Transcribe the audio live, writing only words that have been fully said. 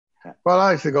Well,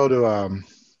 I like to go to,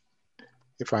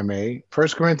 if I may,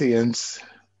 First Corinthians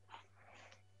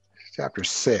chapter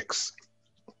 6.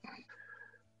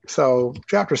 So,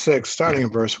 chapter 6, starting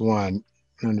in verse 1,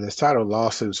 and it's titled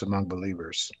Lawsuits Among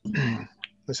Believers.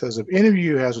 It says, if any of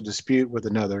you has a dispute with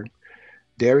another,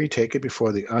 dare he take it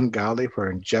before the ungodly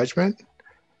for judgment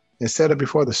instead of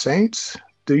before the saints?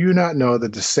 Do you not know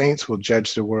that the saints will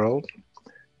judge the world?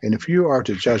 And if you are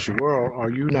to judge the world, are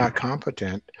you not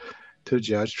competent to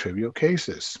judge trivial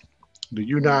cases? Do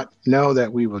you not know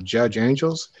that we will judge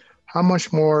angels? How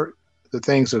much more the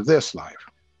things of this life?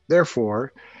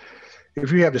 Therefore,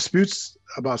 if you have disputes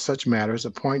about such matters,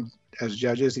 appoint as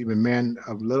judges even men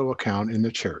of little account in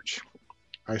the church.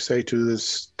 I say to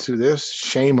this,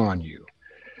 shame on you.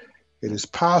 It is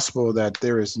possible that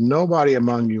there is nobody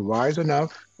among you wise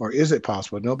enough, or is it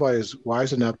possible nobody is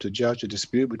wise enough to judge a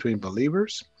dispute between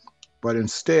believers? But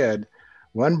instead,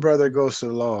 one brother goes to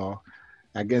law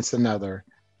against another,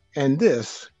 and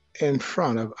this in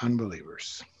front of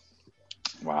unbelievers.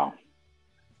 Wow.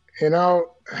 You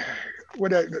know,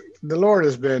 what the Lord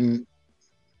has been.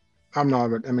 I'm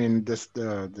not. I mean, this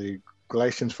the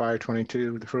Galatians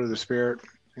 5:22, the fruit of the Spirit,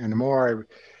 and the more I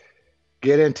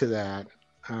get into that,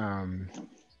 um,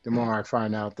 the more I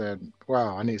find out that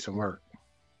wow, I need some work.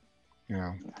 You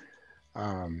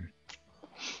know,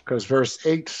 because verse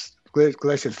 8,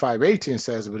 Galatians 5:18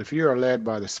 says, "But if you are led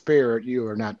by the Spirit, you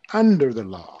are not under the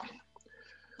law."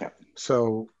 Yep.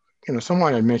 So,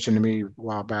 someone had mentioned to me a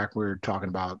while back, we were talking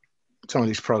about some of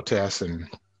these protests, and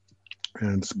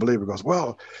this believer goes,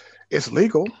 "Well, it's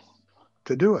legal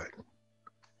to do it."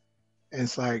 And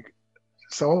it's like,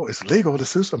 so it's legal to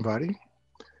sue somebody.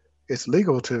 It's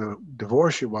legal to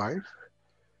divorce your wife.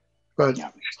 But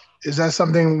Yep. is that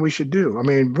something we should do? I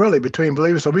mean, really, between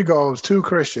believers, so we go, two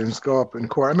Christians go up in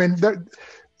court. I mean,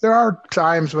 there are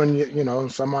times when,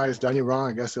 somebody's done you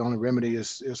wrong. I guess the only remedy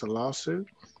is a lawsuit.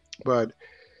 But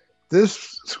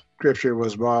this scripture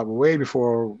was brought way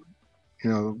before,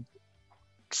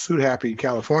 suit happy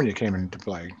California came into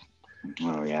play.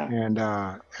 Oh yeah. And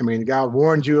I mean, God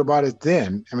warned you about it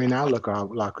then. I mean, now look how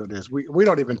look at this. We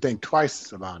don't even think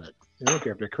twice about it. I don't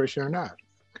care if they're Christian or not.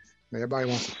 Everybody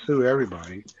wants to sue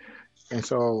everybody, and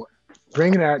so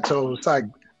bringing that, so it's like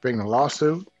bringing a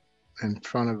lawsuit in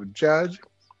front of a judge,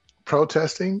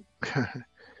 protesting,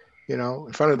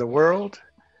 in front of the world,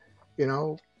 you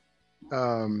know,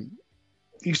 um,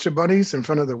 Easter bunnies in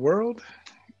front of the world.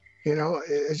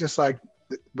 It's just like,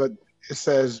 but it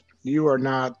says you are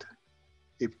not.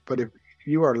 But if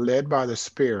you are led by the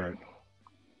Spirit,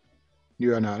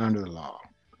 you are not under the law.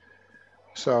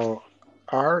 So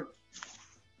our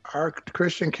our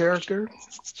Christian character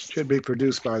should be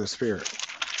produced by the Spirit,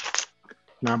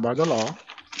 not by the law,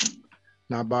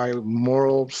 not by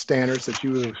moral standards that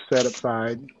you have set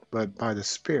aside, but by the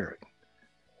Spirit.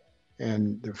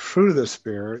 And the fruit of the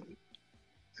Spirit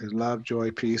is love,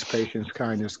 joy, peace, patience,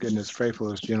 kindness, goodness,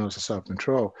 faithfulness, gentleness, and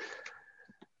self-control.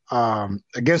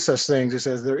 Against such things, it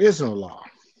says there is no law.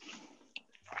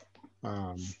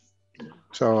 Um,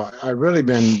 so I really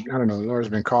been, I don't know, the Lord's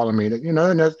been calling me that,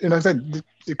 and I said,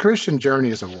 the Christian journey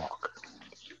is a walk.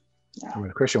 I Yeah. mean,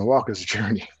 the Christian walk is a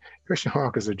journey. Christian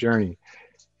walk is a journey.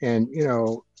 And,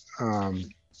 um,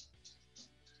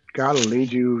 God will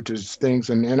lead you to things.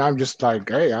 And I'm just like,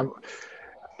 hey, I'm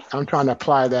trying to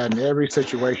apply that in every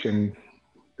situation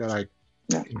that I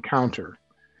Yeah. encounter.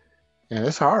 And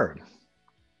it's hard.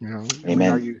 I mean, are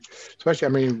Amen. you, especially, I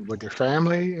mean, with your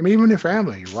family, I mean, even your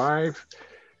family, your wife,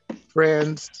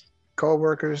 friends,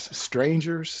 co-workers,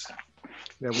 strangers,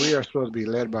 that we are supposed to be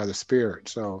led by the Spirit.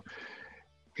 So,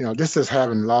 this is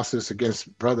having lawsuits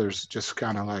against brothers, just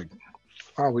kind of like,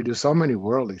 oh, we do so many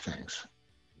worldly things,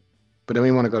 but then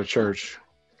we want to go to church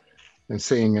and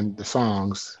sing in the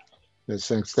songs that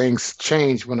sings things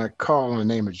change when I call on the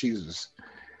name of Jesus,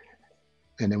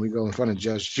 and then we go in front of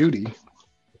Judge Judy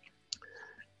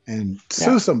and Yeah.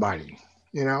 sue somebody.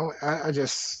 I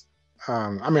just,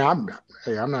 I mean,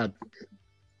 hey, I'm not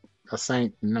a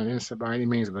saint, not innocent by any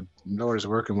means, but the Lord is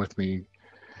working with me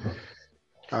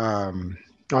um,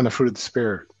 on the fruit of the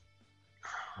Spirit,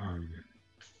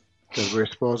 because we're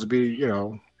supposed to be,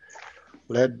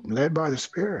 led by the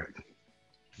Spirit.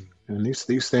 And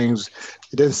these things,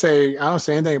 it didn't say. I don't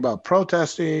say anything about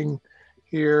protesting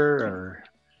here,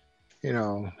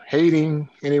 or hating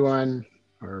anyone,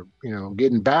 or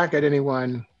getting back at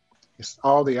anyone. It's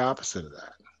all the opposite of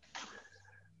that.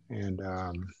 And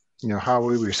how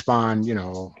we respond,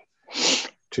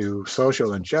 to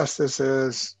social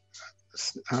injustices.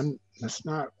 That's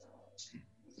not.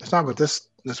 That's not what this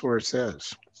word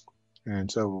says. And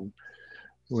so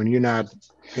when you're not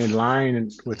in line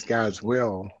with God's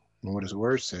will, And what his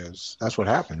word says, that's what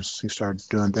happens. You start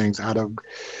doing things out of,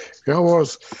 well,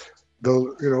 it's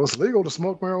legal to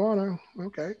smoke marijuana.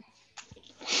 Okay.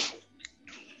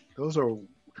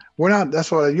 We're not,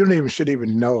 that's what you don't even should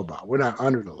even know about. We're not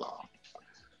under the law.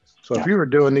 So if you were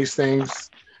doing these things,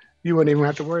 you wouldn't even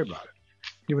have to worry about it.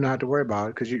 You wouldn't have to worry about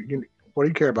it because what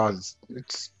you care about is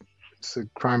it's a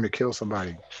crime to kill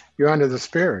somebody. You're under the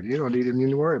spirit. You don't even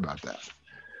need to worry about that.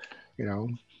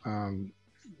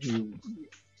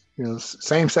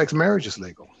 Same-sex marriage is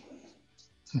legal.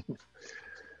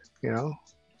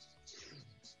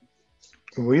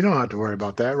 We don't have to worry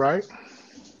about that, right?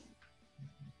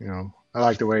 I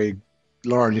like the way,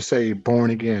 Lauren, you say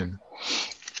born again.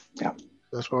 Yeah.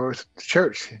 That's why the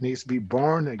church needs to be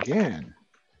born again.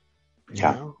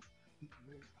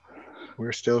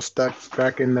 We're still stuck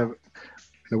back in the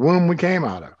womb we came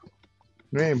out of.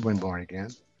 We ain't been born again.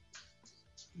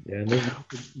 Yeah, and the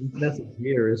message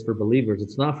here is for believers.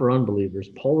 It's not for unbelievers.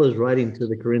 Paul is writing to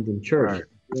the Corinthian church,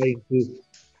 writing to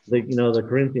the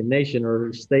Corinthian nation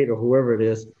or state or whoever it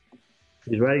is.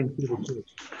 He's writing to the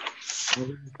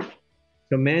church,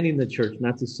 commanding the church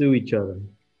not to sue each other.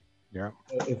 Yeah.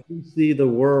 So if we see the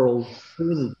world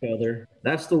suing each other,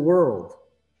 that's the world.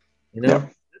 Let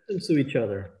them sue each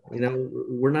other.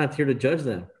 We're not here to judge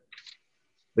them.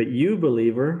 But you,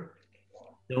 believer,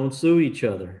 don't sue each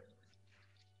other.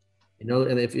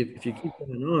 And if you keep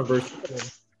going on, verse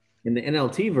 7, in the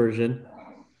NLT version,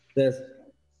 says,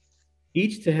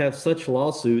 each to have such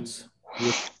lawsuits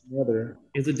with another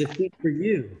is a defeat for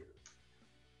you.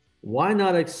 Why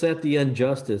not accept the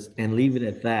injustice and leave it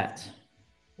at that?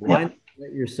 Why not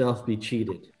let yourself be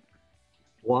cheated?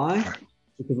 Why?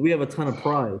 Because we have a ton of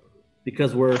pride.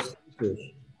 Because we're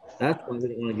selfish. That's why we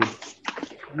don't want to get.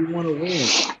 We want to win.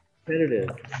 Competitive.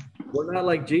 We're not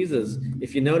like Jesus.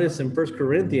 If you notice in 1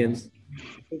 Corinthians,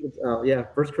 1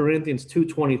 Corinthians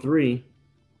 2:23,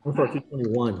 I'm sorry,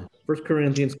 2:21. 1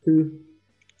 Corinthians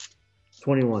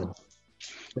 2:21.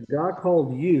 But God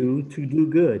called you to do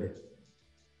good.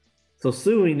 So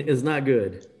suing is not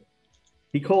good.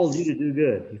 He called you to do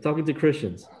good. He's talking to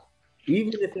Christians.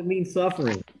 Even if it means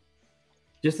suffering,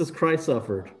 just as Christ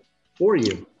suffered for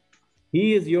you.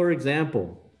 He is your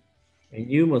example, and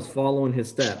you must follow in his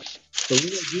steps. So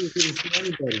Jesus didn't sue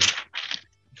anybody.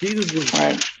 Jesus was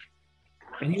right,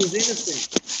 and he was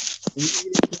innocent. And he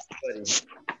didn't sue anybody.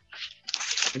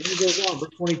 And then it goes on, verse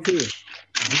 22.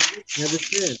 Jesus never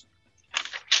sinned,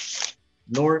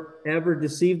 nor ever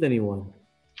deceived anyone.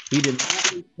 He did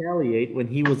not retaliate when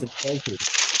he was insulted,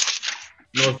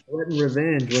 nor threaten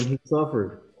revenge when he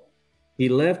suffered. He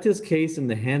left his case in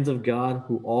the hands of God,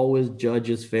 who always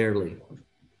judges fairly.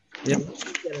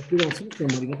 If we don't see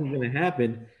somebody, nothing's going to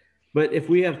happen. But if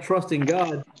we have trust in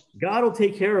God, God will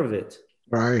take care of it.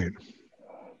 Right.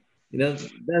 That's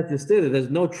just it. There's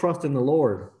no trust in the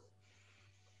Lord.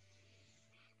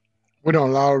 We don't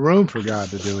allow room for God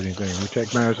to do anything. We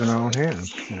take matters in our own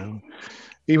hands.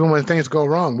 Even when things go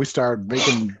wrong, we start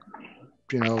making,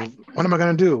 what am I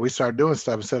going to do? We start doing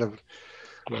stuff instead of,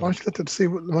 why don't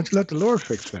you let the Lord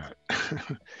fix that?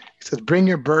 He says, bring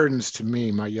your burdens to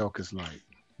me. My yoke is light.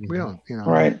 We don't,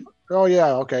 Right. Oh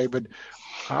yeah. Okay. But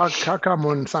how come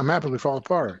when something happens, we fall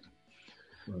apart?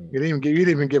 You didn't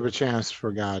even give a chance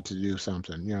for God to do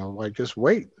something, like just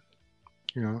wait.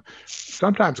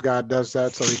 Sometimes God does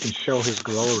that so he can show his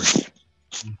glory.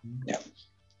 Yeah.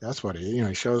 That's what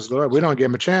he shows glory. We don't give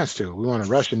him a chance to. We want to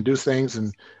rush and do things,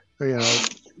 and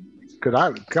because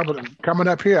I coming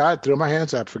up here, I threw my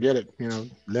hands up, forget it.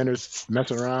 Leonard's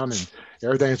messing around and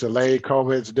everything's delayed,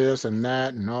 COVID's this and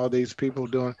that, and all these people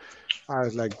doing. I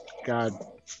was like, God,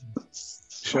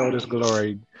 showed his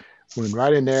glory. Went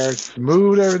right in there,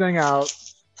 smoothed everything out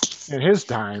in his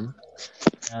time.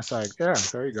 And it's like, yeah,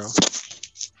 there you go.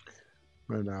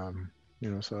 But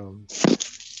so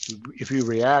if you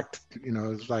react,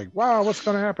 it's like, wow, what's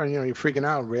going to happen? You're freaking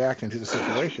out, reacting to the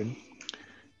situation.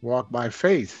 Walk by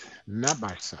faith, not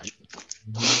by sight.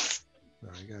 So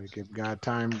you got to give God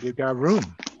time, give God room.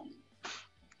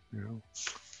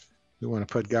 You want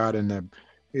to put God in the.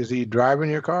 Is he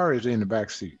driving your car, or is he in the back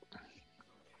seat?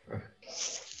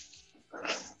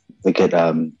 Look at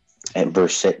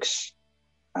verse 6.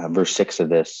 Verse 6 of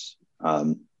this.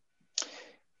 Paul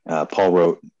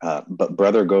wrote, but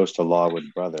brother goes to law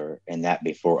with brother, and that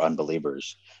before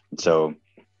unbelievers. And so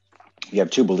you have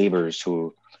two believers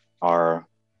who are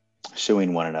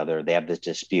suing one another. They have this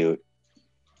dispute,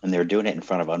 and they're doing it in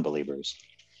front of unbelievers.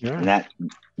 Yeah. And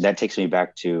that takes me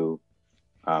back to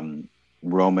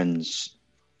Romans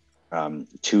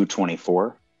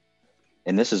 2:24.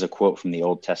 And this is a quote from the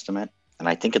Old Testament, and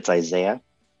I think it's Isaiah,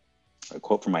 a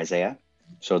quote from Isaiah.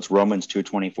 So it's Romans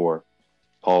 2:24.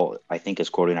 Paul, I think, is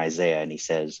quoting Isaiah, and he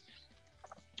says,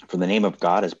 "For the name of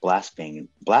God is blasphemed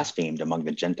among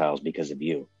the Gentiles because of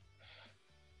you,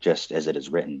 just as it is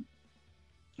written."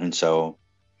 And so,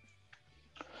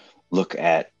 look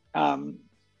at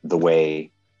the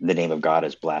way the name of God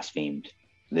is blasphemed,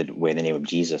 the way the name of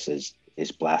Jesus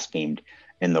is blasphemed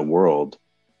in the world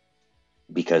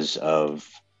because of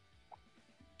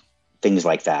things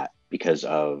like that, because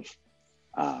of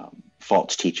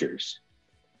false teachers,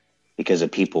 because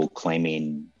of people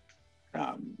claiming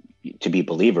to be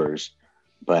believers,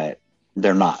 but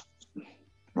they're not,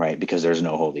 right? Because there's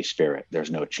no Holy Spirit,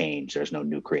 there's no change, there's no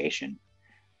new creation.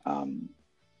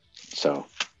 So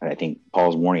I think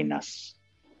Paul's warning us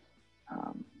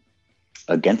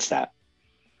against that.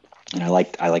 And I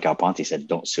like how Ponzi said,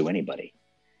 "Don't sue anybody."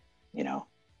 You know,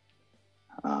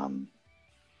 I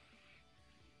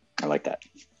like that.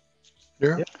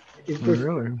 Yeah. If we're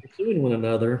Really. pursuing one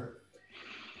another,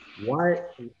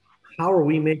 how are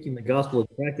we making the gospel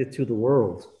attractive to the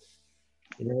world?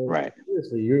 You know, Right.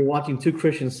 seriously, you're watching two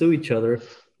Christians sue each other.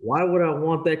 Why would I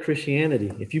want that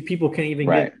Christianity if you people can't even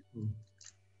Right. get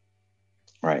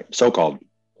Right. So-called.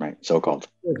 Right. So-called.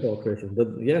 so-called Christians?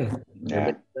 But yeah,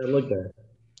 Yeah. I look at.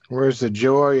 Where's the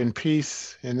joy and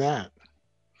peace in that?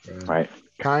 Right.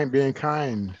 Being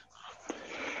kind,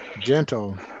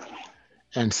 gentle,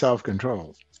 and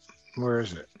self-control. Where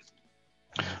is it?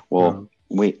 Well,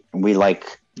 we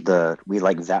like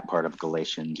that part of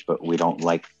Galatians, but we don't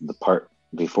like the part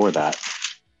before that,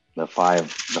 the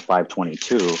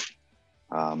 5:22.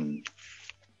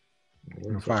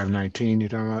 5:19. You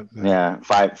talking about? Yeah,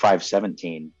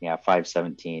 5:17. Yeah,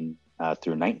 5:17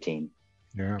 through 19.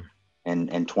 Yeah.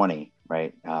 And 20.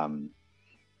 Right.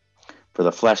 For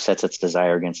the flesh sets its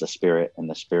desire against the spirit, and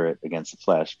the spirit against the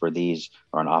flesh. For these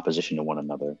are in opposition to one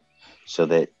another, so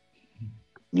that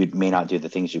you may not do the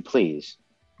things you please.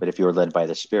 But if you are led by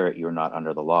the Spirit, you are not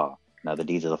under the law. Now the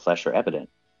deeds of the flesh are evident,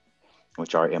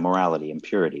 which are immorality,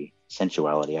 impurity,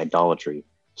 sensuality, idolatry,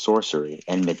 sorcery,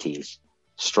 enmities,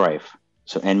 strife.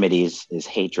 So enmities is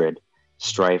hatred.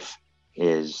 Strife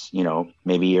is,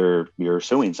 maybe you're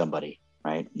suing somebody,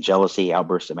 right? Jealousy,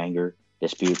 outbursts of anger,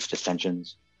 disputes,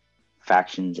 dissensions,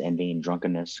 factions, envying,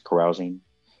 drunkenness, carousing,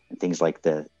 and things like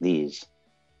these.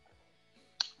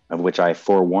 Of which I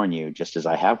forewarn you, just as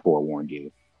I have forewarned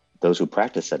you. Those who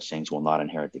practice such things will not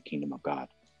inherit the kingdom of God.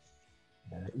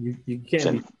 You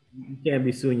can't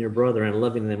be suing your brother and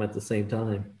loving them at the same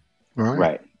time.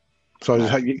 Right. So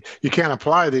you can't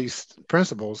apply these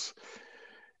principles,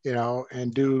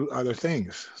 and do other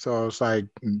things. So it's like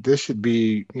this should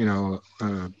be, a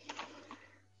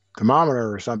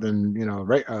thermometer or something,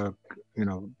 to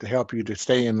help you to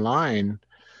stay in line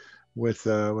with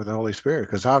the Holy Spirit.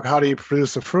 Because how do you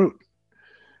produce the fruit?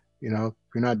 If you're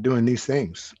not doing these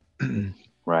things.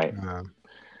 Right.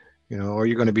 Or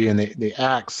you're going to be in the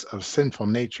acts of sinful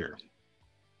nature.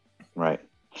 Right.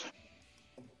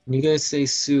 When you guys say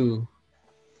sue,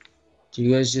 do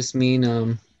you guys just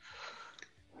mean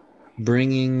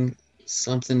bringing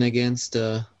something against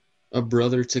a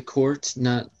brother to court?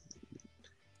 Not,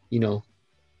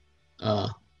 I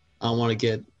want to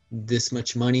get this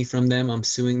much money from them. I'm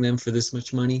suing them for this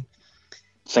much money.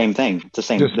 Same thing. It's the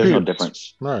same. Disputes. There's no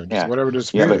difference. Right. Yeah. Whatever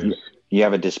dispute is. You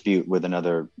have a dispute with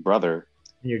another brother.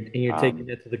 And you're taking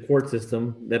it to the court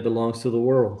system that belongs to the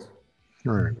world.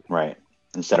 Right. Right.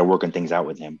 Instead of working things out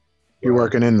with him. You're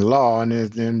working in the law, and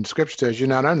then Scripture says you're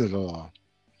not under the law.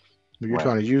 You're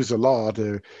trying to use the law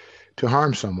to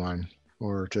harm someone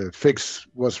or to fix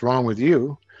what's wrong with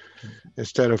you,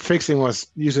 instead of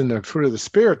using the fruit of the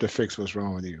Spirit to fix what's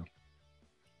wrong with you.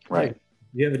 Right.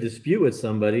 You have a dispute with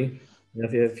somebody.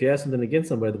 If you have something against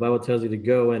somebody, the Bible tells you to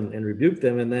go and rebuke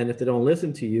them. And then if they don't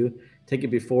listen to you, take it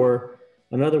before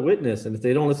another witness. And if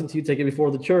they don't listen to you, take it before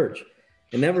the church.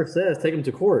 It never says take them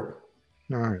to court.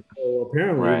 All right. So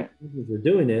apparently they're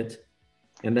doing it,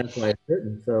 and that's why it's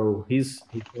written. So he's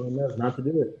telling us not to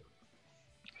do it.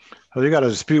 So you got a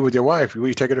dispute with your wife.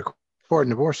 You take her to court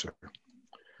and divorce her.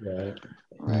 Right.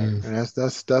 And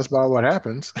that's about what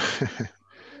happens.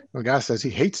 Well, God says He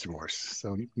hates divorce.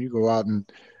 So you go out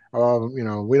and,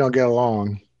 we don't get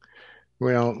along.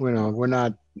 We're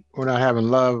not having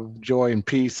love, joy, and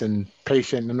peace and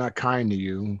patience. I'm not kind to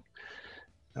you.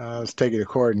 Let's take you to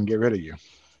court and get rid of you.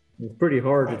 It's pretty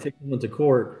hard to take someone to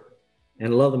court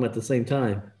and love them at the same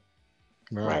time.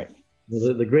 Right.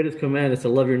 The greatest command is to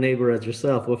love your neighbor as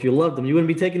yourself. Well, if you loved them, you wouldn't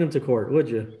be taking them to court, would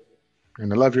you? And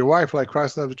to love your wife like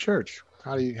Christ loved the church.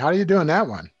 How are you doing that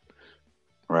one?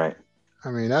 Right.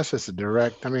 I mean, that's just a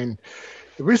direct. I mean,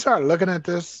 if we start looking at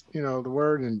this, the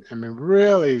word, and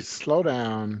really slow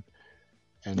down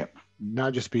and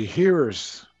not just be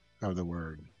hearers of the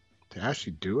word. To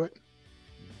actually do it,